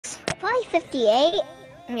5:58?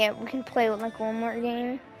 Yeah, we can play like one more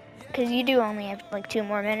game. Because you do only have like 2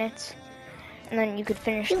 more minutes. And then you could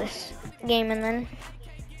finish this game and then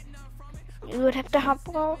you would have to hop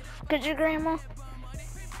off because your grandma.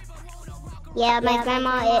 Yeah, my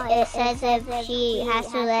grandma, it says if she has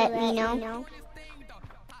to let me know.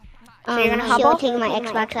 So you're gonna hop she'll off? take my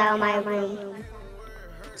Xbox out of my room.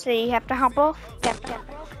 So you have to hop off?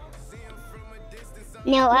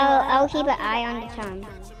 No, I'll keep an eye on the time.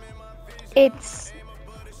 It's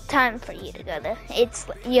time for you to go there.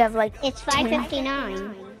 You have like... It's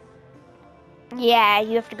 5:59. Yeah,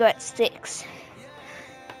 you have to go at 6.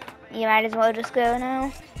 You might as well just go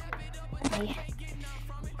now. Yeah.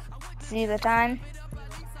 See the time?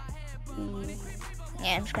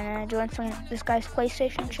 Yeah, I'm just gonna join this guy's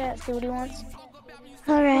PlayStation chat, see what he wants.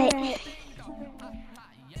 Alright.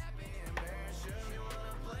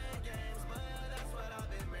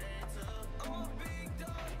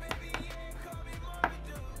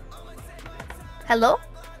 Hello?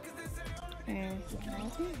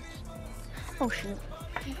 Oh shoot.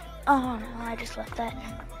 Oh no, I just left that.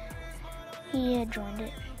 He had joined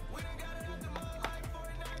it.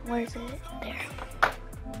 Where is it? There.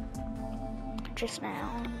 Just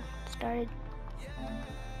now. Started.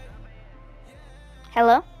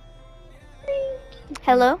 Hello?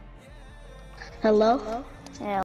 Hello? Hello?